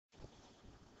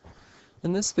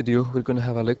In this video, we're going to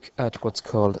have a look at what's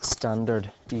called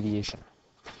standard deviation.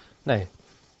 Now,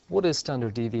 what is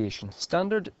standard deviation?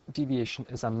 Standard deviation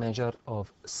is a measure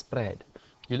of spread.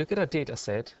 You look at a data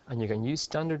set and you can use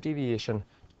standard deviation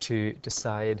to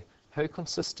decide how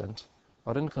consistent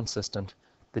or inconsistent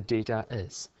the data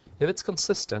is. If it's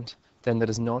consistent, then there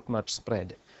is not much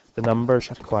spread. The numbers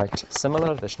are quite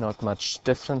similar. There's not much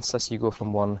difference as you go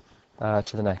from one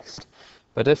to the next.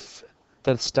 But if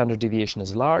the standard deviation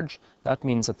is large, that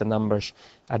means that the numbers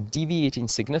are deviating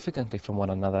significantly from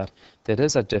one another. There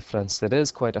is a difference, there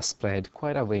is quite a spread,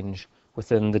 quite a range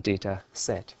within the data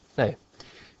set. Now,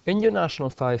 in your National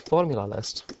 5 formula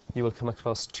list, you will come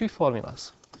across two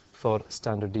formulas for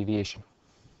standard deviation.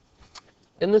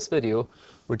 In this video,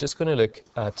 we're just going to look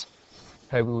at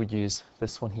how we would use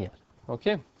this one here.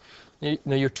 Okay?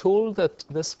 Now you're told that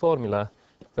this formula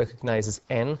recognizes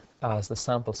n as the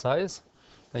sample size.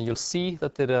 And you'll see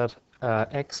that there are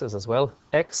x's as well.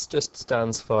 X just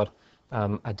stands for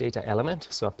a data element,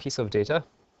 so a piece of data,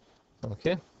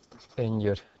 okay, in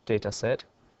your data set.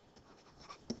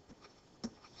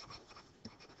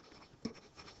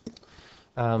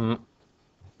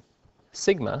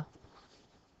 Sigma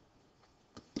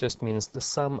just means the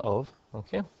sum of,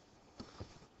 okay.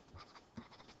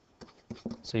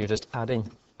 So you're just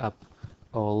adding up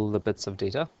all the bits of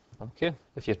data. Okay,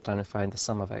 if you're trying to find the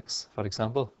sum of x, for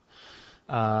example.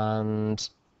 And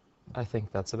I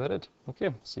think that's about it.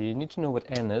 Okay, so you need to know what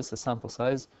n is, the sample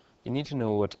size. You need to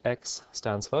know what x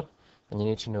stands for. And you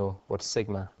need to know what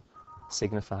sigma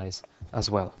signifies as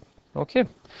well. Okay,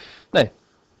 now,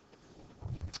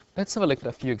 let's have a look at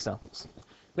a few examples.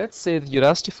 Let's say that you're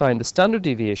asked to find the standard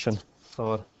deviation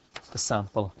for the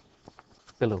sample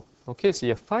below. Okay, so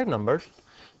you have 5 numbers.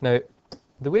 Now,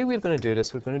 the way we're going to do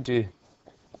this, we're going to do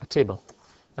a table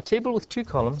with 2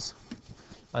 columns,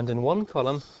 and in one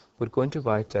column we're going to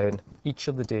write down each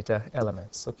of the data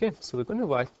elements. Okay, so we're going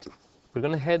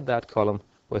to head that column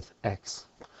with x.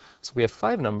 So we have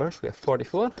 5 numbers. We have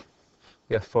 44,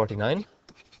 we have 49,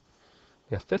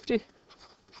 we have 50,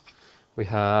 we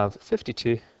have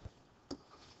 52,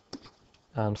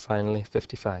 and finally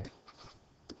 55.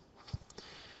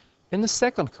 In the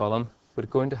second column, we're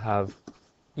going to have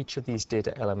each of these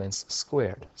data elements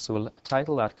squared. So we'll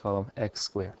title that column x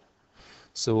squared.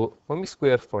 So when we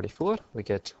square 44, we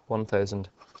get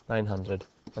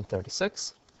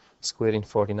 1936. Squaring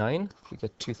 49, we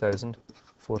get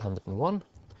 2401.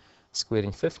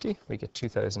 Squaring 50, we get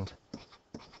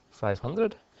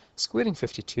 2500. Squaring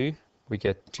 52, we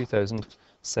get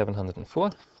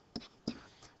 2704.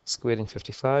 Squaring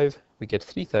 55, we get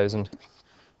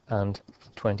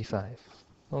 3025.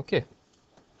 Okay.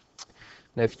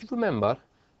 Now, if you remember,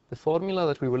 the formula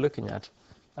that we were looking at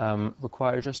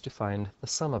requires us to find the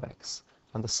sum of x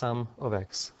and the sum of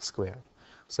x squared.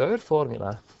 So our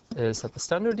formula is that the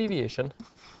standard deviation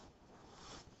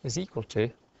is equal to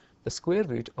the square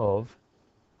root of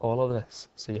all of this.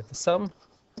 So you have the sum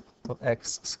of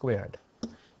x squared.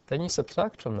 Then you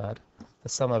subtract from that the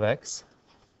sum of x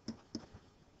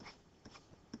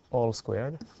all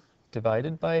squared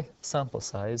divided by sample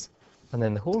size, and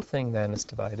then the whole thing then is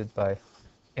divided by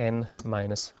n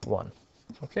minus 1.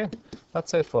 Okay,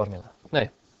 that's our formula. Now,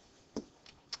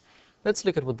 let's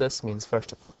look at what this means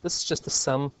first of all. This is just the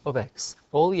sum of x,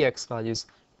 all the x values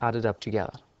added up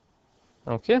together.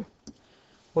 Okay,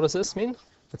 what does this mean?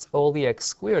 It's all the x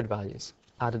squared values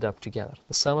added up together,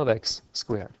 the sum of x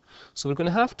squared. So we're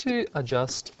going to have to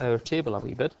adjust our table a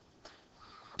wee bit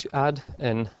to add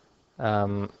in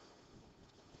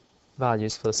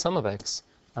values for the sum of x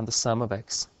and the sum of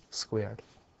x squared.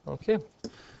 Okay,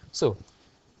 so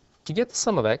to get the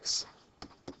sum of x,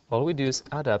 all we do is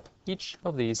add up each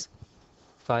of these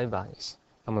 5 values.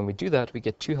 And when we do that, we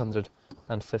get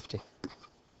 250.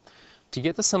 To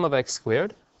get the sum of x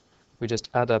squared, we just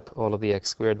add up all of the x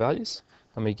squared values,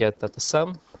 and we get that the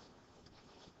sum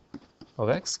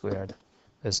of x squared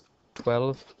is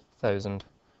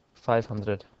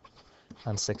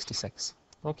 12,566.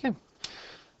 Okay.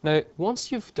 Now,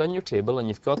 once you've done your table and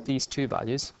you've got these 2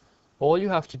 values, all you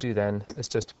have to do then is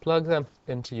just plug them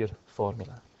into your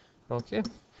formula. Okay?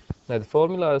 Now, the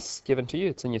formula is given to you.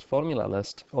 It's in your formula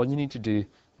list. All you need to do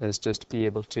is just be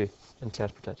able to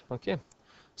interpret it. Okay?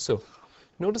 So,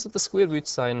 notice that the square root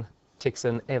sign takes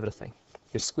in everything.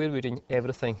 You're square rooting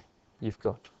everything you've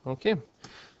got. Okay?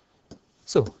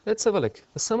 So, let's have a look.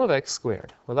 The sum of x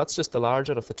squared. Well, that's just the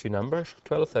larger of the 2 numbers,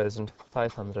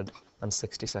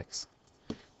 12,566.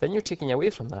 Then you're taking away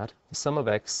from that the sum of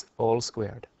x all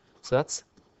squared. So that's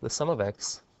the sum of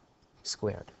x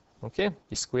squared. Okay,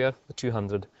 you square the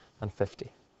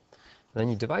 250. then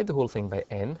you divide the whole thing by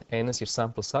n. N is your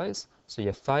sample size, so you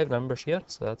have 5 numbers here,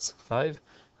 so that's 5,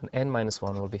 and n minus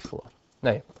 1 will be 4.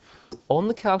 Now, on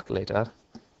the calculator,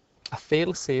 a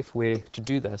fail-safe way to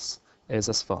do this is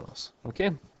as follows,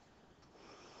 okay?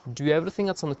 Do everything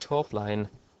that's on the top line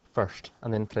first,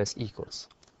 and then press equals.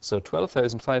 So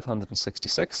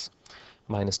 12,566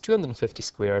 minus 250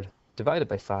 squared divided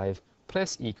by 5,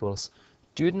 press equals.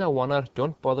 Do it in a oneer,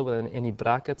 don't bother with any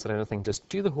brackets or anything, just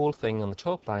do the whole thing on the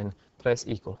top line, press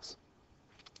equals.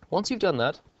 Once you've done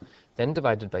that, then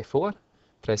divide it by 4,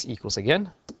 press equals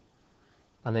again,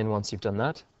 and then once you've done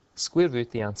that, square root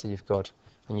the answer you've got,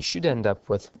 and you should end up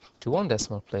with, to one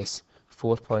decimal place,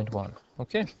 4.1,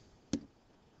 okay?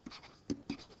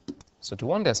 So to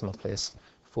one decimal place,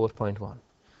 4.1.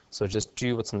 So just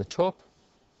do what's on the top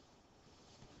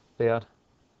there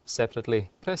separately,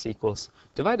 press equals,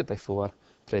 divide it by 4,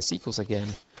 press equals again,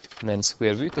 and then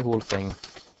square root the whole thing,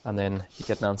 and then you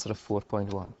get an answer of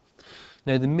 4.1.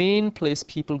 Now the main place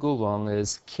people go wrong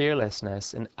is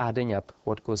carelessness in adding up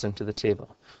what goes into the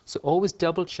table. So always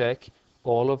double check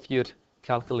all of your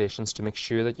calculations to make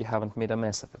sure that you haven't made a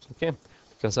mess of it, okay?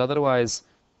 Because otherwise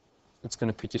it's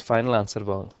going to put your final answer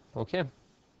wrong, okay?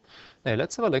 Now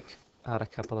let's have a look at a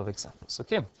couple of examples,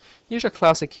 okay? Here's a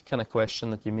classic kind of question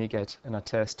that you may get in a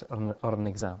test or an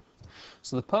exam.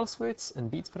 So the pulse rates in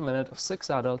beats per minute of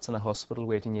 6 adults in a hospital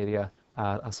waiting area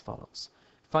are as follows.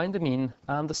 Find the mean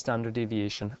and the standard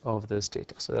deviation of this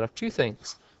data. So there are two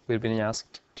things we're being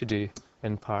asked to do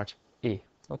in part A,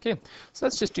 okay? So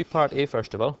let's just do part A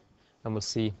first of all, and we'll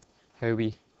see how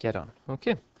we get on,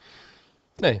 okay?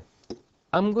 Now,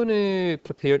 I'm going to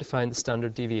prepare to find the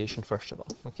standard deviation first of all,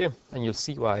 okay? And you'll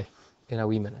see why in a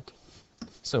wee minute.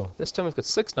 So this time we've got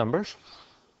 6 numbers.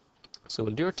 So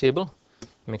we'll do our table,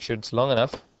 make sure it's long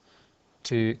enough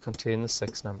to contain the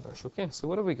 6 numbers, okay? So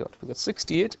what have we got? We've got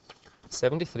 68,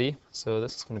 73, so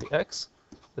this is going to be x,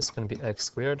 this is going to be x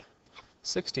squared,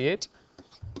 68,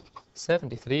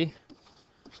 73,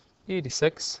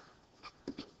 86,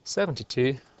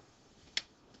 72,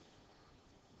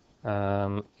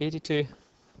 82,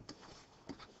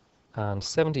 and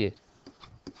 78.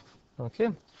 Okay,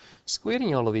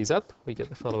 squaring all of these up, we get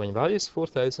the following values: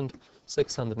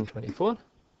 4,624,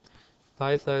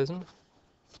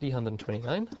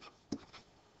 5,329,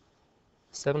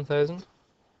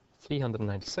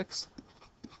 7,396,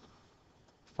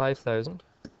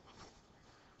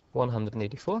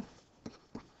 5,184,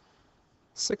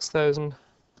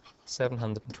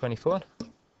 6,724,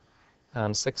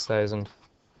 and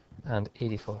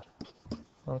 6,084.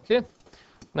 Okay,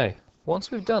 now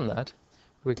once we've done that,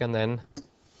 we can then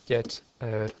get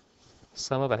our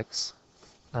sum of x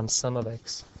and sum of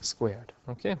x squared.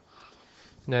 Okay,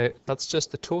 now that's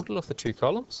just the total of the two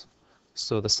columns.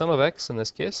 So the sum of x in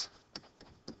this case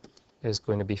is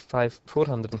going to be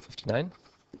 459,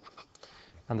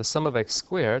 and the sum of x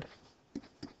squared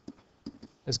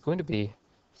is going to be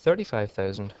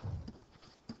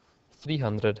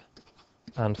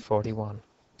 35,341.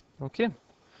 Okay.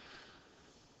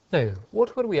 Now,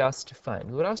 what were we asked to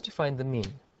find? We were asked to find the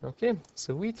mean. Okay,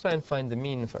 so we try and find the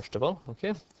mean first of all.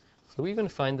 Okay, so we're going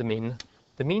to find the mean.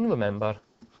 The mean, remember,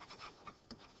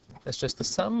 is just the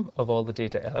sum of all the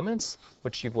data elements,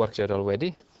 which you've worked out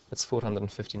already. That's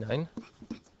 459,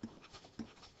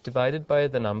 divided by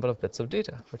the number of bits of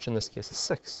data, which in this case is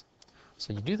 6.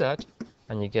 So you do that,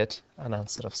 and you get an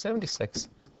answer of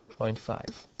 76.5.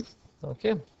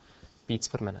 Okay, beats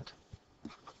per minute.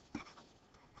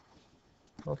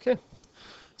 Okay,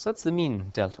 so that's the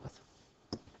mean dealt with.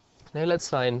 Now let's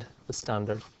find the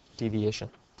standard deviation.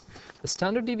 The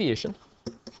standard deviation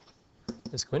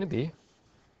is going to be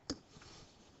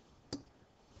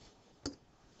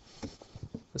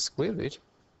the square root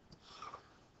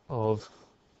of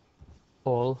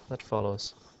all that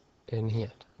follows in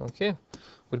here. Okay,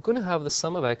 we're going to have the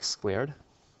sum of x squared.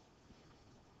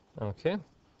 Okay,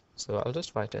 so I'll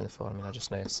just write down the formula just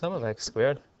now. Sum of x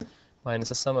squared minus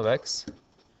the sum of x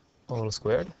all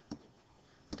squared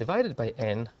divided by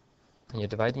n, and you're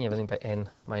dividing everything by n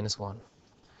minus 1.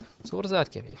 So what does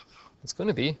that give you? It's going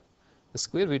to be the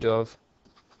square root of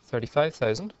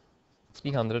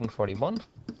 35,341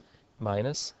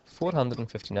 minus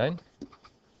 459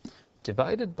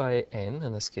 divided by n,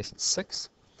 in this case it's 6,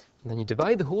 and then you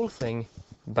divide the whole thing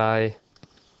by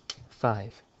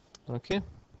 5. Okay?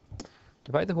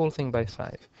 Divide the whole thing by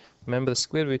 5. Remember, the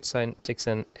square root sign takes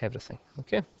in everything.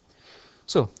 Okay?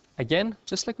 So, again,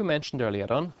 just like we mentioned earlier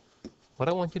on, what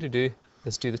I want you to do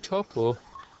is do the top row,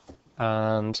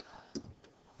 and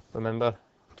remember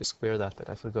to square that bit.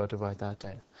 I forgot to write that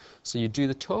down. So you do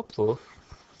the top row,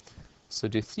 so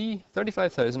do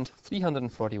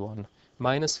 35,341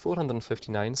 minus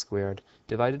 459 squared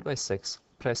divided by 6,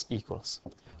 press equals.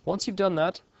 Once you've done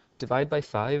that, divide by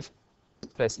 5,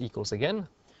 press equals again,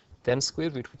 then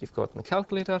square root what you've got in the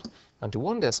calculator, and to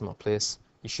one decimal place,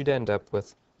 you should end up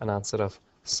with an answer of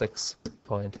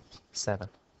 6.7.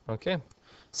 Okay,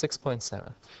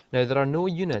 6.7. Now there are no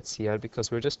units here because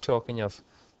we're just talking of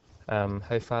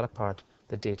how far apart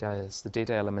the data is. The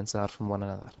data elements are from one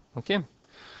another. Okay.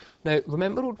 Now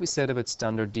remember what we said about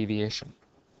standard deviation.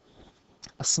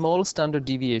 A small standard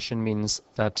deviation means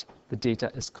that the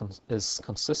data is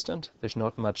consistent. There's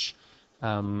not much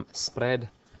spread.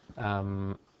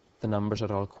 The numbers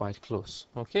are all quite close.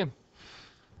 Okay.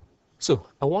 So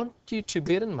I want you to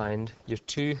bear in mind your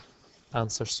two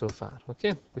answers so far.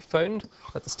 Okay. We found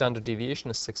that the standard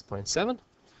deviation is 6.7.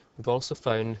 We've also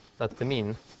found that the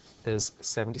mean is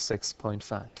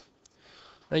 76.5.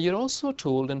 Now you're also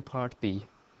told in part B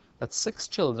that 6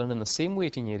 children in the same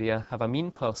waiting area have a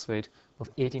mean pulse rate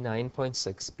of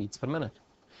 89.6 beats per minute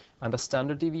and a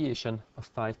standard deviation of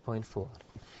 5.4.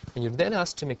 And you're then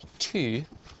asked to make 2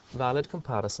 valid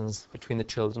comparisons between the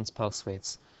children's pulse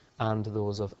rates and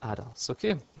those of adults.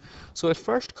 Okay, so our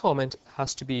first comment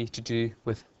has to be to do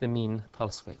with the mean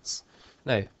pulse rates.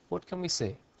 Now, what can we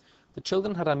say? The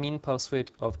children had a mean pulse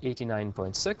rate of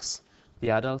 89.6.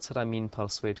 The adults had a mean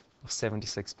pulse rate of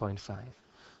 76.5.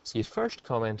 So your first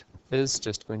comment is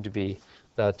just going to be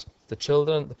that the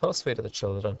pulse rate of the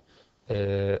children,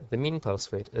 the mean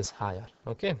pulse rate is higher.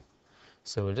 Okay,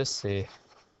 so we'll just say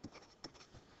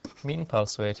mean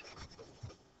pulse rate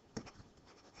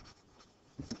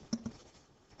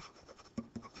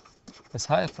is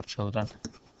higher for children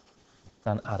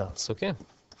than adults. Okay.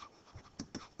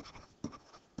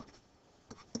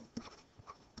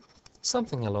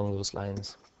 Something along those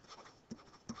lines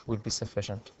would be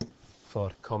sufficient for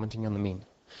commenting on the mean.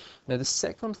 Now the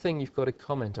second thing you've got to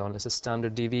comment on is the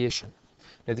standard deviation.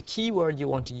 Now the key word you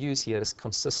want to use here is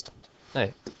consistent. Now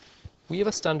we have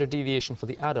a standard deviation for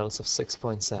the adults of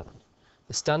 6.7.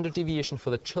 The standard deviation for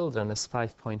the children is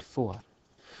 5.4.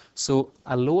 So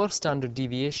a lower standard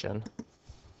deviation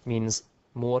means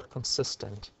more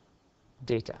consistent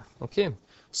data. Okay,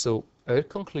 so our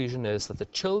conclusion is that the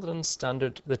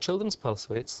children's pulse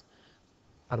rates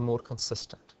are more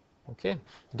consistent. Okay,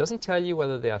 it doesn't tell you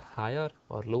whether they are higher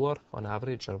or lower on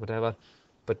average or whatever,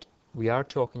 but we are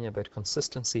talking about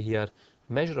consistency here,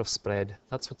 measure of spread.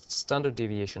 That's what the standard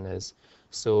deviation is.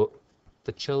 So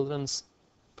the children's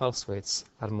pulse rates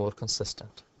are more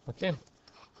consistent. Okay,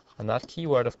 and that key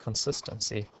word of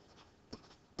consistency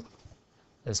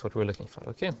is what we're looking for.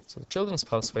 Okay, so the children's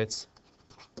pulse rates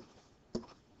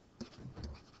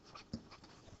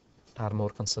are more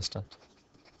consistent.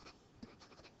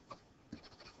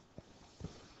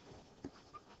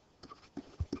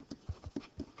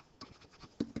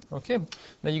 Okay,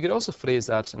 now you could also phrase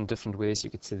that in different ways. You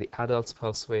could say the adults'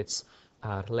 pulse rates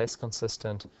are less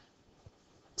consistent.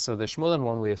 So there's more than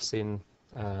one way of saying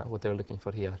what they're looking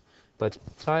for here. But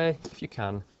try, if you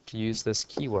can, to use this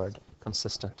keyword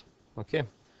consistent. Okay,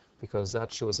 because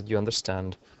that shows that you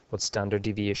understand what standard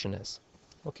deviation is.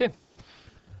 Okay,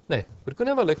 now we're going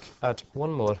to have a look at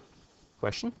one more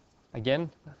question. Again,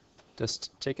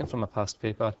 just taken from a past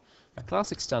paper, a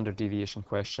classic standard deviation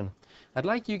question. I'd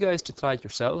like you guys to try it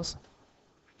yourselves.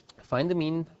 Find the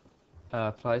mean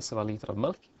price of a litre of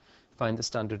milk, find the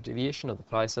standard deviation of the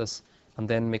prices, and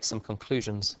then make some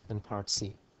conclusions in part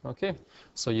C. Okay,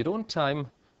 so your own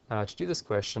time to do this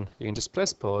question, you can just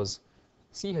press pause,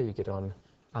 see how you get on,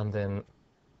 and then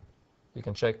you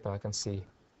can check back and see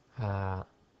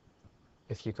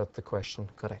if you got the question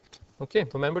correct. Okay,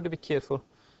 remember to be careful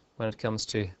when it comes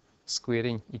to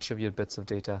squaring each of your bits of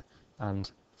data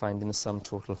and finding the sum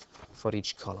total for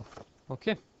each column.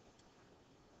 Okay,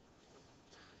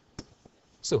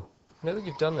 so now that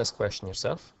you've done this question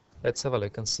yourself, let's have a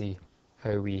look and see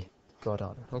how we got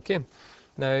on. Okay,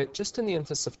 now just in the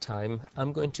interest of time,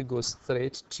 I'm going to go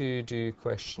straight to do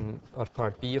question or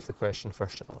part B of the question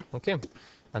first of all. Okay,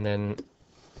 and then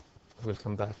we'll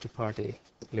come back to part A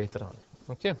later on.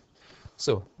 Okay,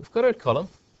 so we've got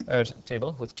our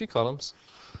table with two columns.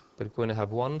 We're going to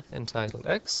have one entitled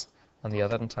x and the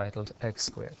other entitled x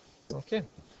squared. Okay,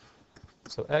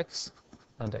 so x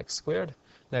and x squared.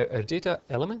 Now our data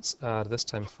elements are this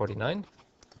time 49,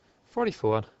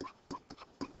 44,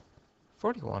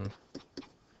 41,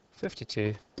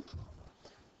 52,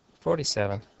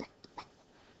 47,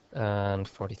 and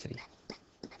 43.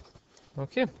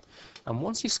 Okay, and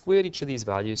once you square each of these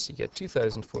values, you get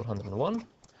 2,401,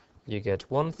 you get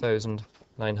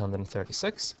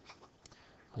 1,936,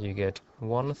 you get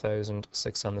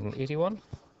 1,681,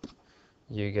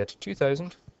 you get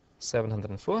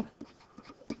 2,704,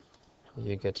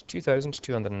 you get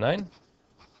 2,209,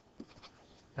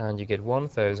 and you get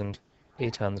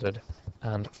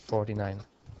 1,849.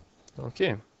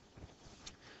 Okay.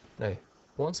 Now,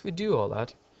 once we do all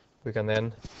that, we can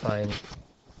then find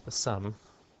the sum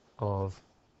of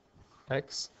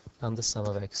x and the sum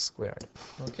of x squared.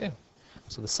 Okay.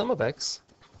 So the sum of x,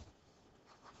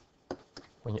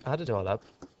 when you add it all up,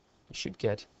 you should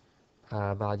get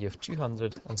a value of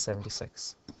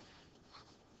 276.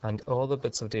 And all the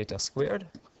bits of data squared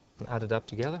and added up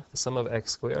together, the sum of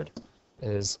x squared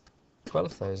is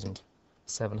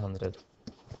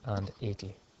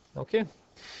 12,780. Okay.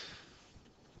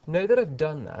 Now that I've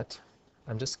done that,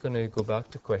 I'm just going to go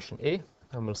back to question A,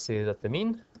 and we'll say that the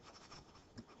mean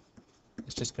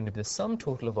is just going to be the sum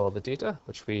total of all the data,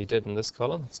 which we did in this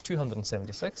column. It's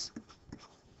 276.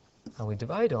 And we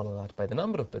divide all of that by the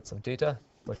number of bits of data,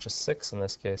 which is 6 in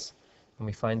this case, and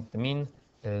we find the mean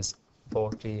is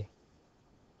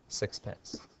 46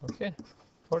 pence. Okay,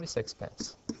 46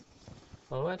 pence.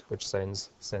 All right, which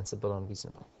sounds sensible and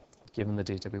reasonable, given the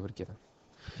data we were given.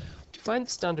 To find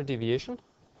the standard deviation,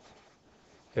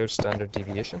 our standard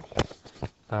deviation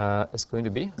is going to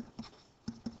be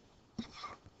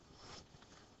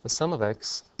the sum of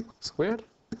x squared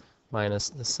minus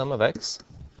the sum of x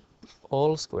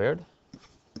all squared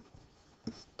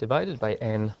divided by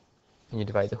n, and you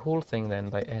divide the whole thing then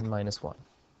by n minus 1.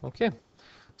 Okay,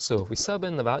 so if we sub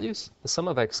in the values, the sum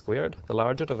of x squared, the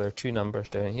larger of our two numbers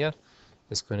down here,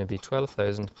 is going to be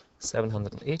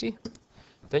 12,780.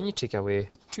 Then you take away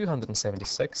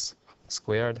 276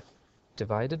 squared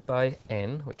divided by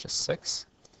n, which is 6.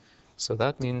 So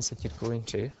that means that you're going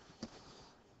to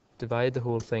divide the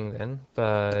whole thing then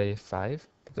by 5,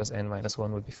 because n minus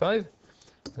 1 would be 5,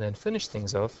 and then finish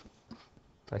things off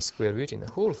by square rooting the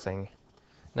whole thing.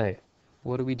 Now,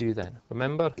 what do we do then?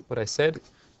 Remember what I said?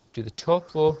 Do the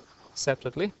top row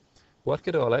separately, work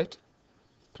it all out,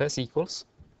 press equals,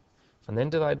 and then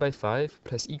divide by 5,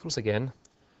 press equals again,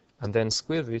 and then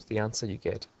square root the answer you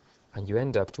get, and you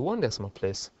end up to one decimal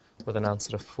place with an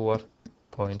answer of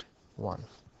 4.1.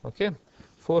 Okay,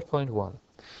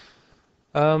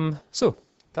 4.1. So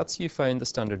that's you found the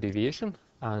standard deviation,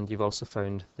 and you've also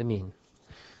found the mean.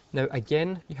 Now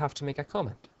again, you have to make a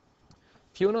comment.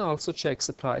 Fiona also checks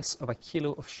the price of a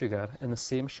kilo of sugar in the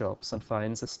same shops and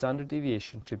finds the standard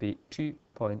deviation to be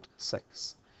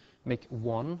 2.6. Make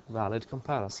one valid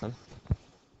comparison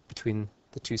between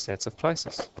the two sets of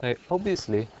prices. Now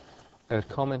obviously our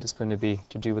comment is going to be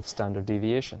to do with standard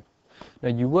deviation. Now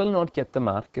you will not get the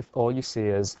mark if all you say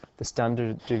is the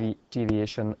standard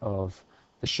deviation of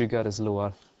the sugar is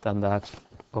lower than that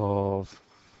of,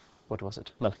 what was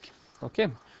it, milk. Okay,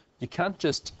 you can't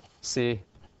just say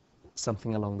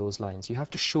something along those lines. You have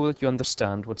to show that you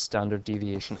understand what standard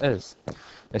deviation is.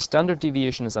 Now standard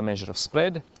deviation is a measure of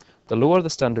spread. The lower the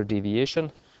standard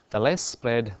deviation, the less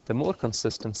spread, the more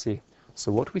consistency. So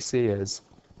what we say is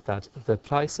that the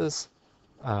prices,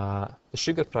 the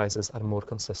sugar prices are more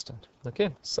consistent. Okay,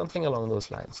 something along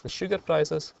those lines. The sugar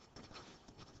prices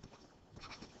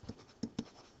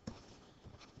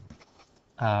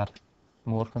are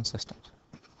more consistent.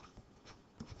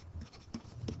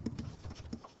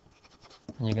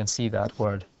 And you can see that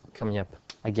word coming up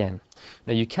again.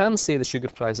 Now you can say the sugar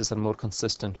prices are more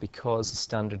consistent because the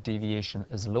standard deviation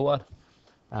is lower,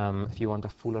 if you want a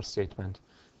fuller statement,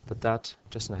 but that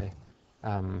just now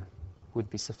would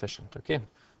be sufficient. Okay,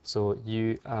 so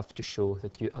you have to show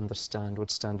that you understand what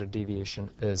standard deviation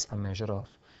is a measure of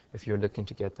if you're looking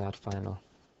to get that final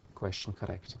question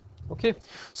correct. Okay,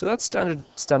 so that's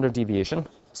standard deviation.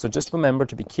 So just remember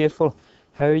to be careful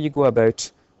how you go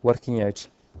about working out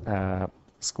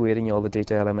squaring all the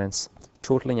data elements,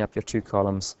 totaling up your two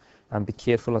columns, and be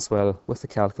careful as well with the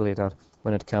calculator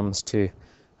when it comes to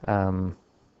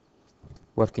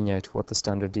working out what the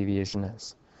standard deviation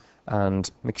is.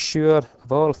 And make sure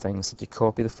of all things that you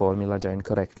copy the formula down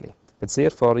correctly. It's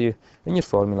there for you in your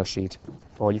formula sheet.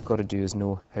 All you've got to do is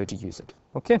know how to use it.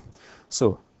 Okay,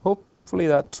 so hopefully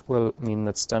that will mean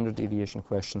that standard deviation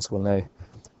questions will now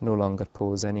no longer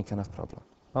pose any kind of problem.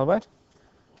 All right.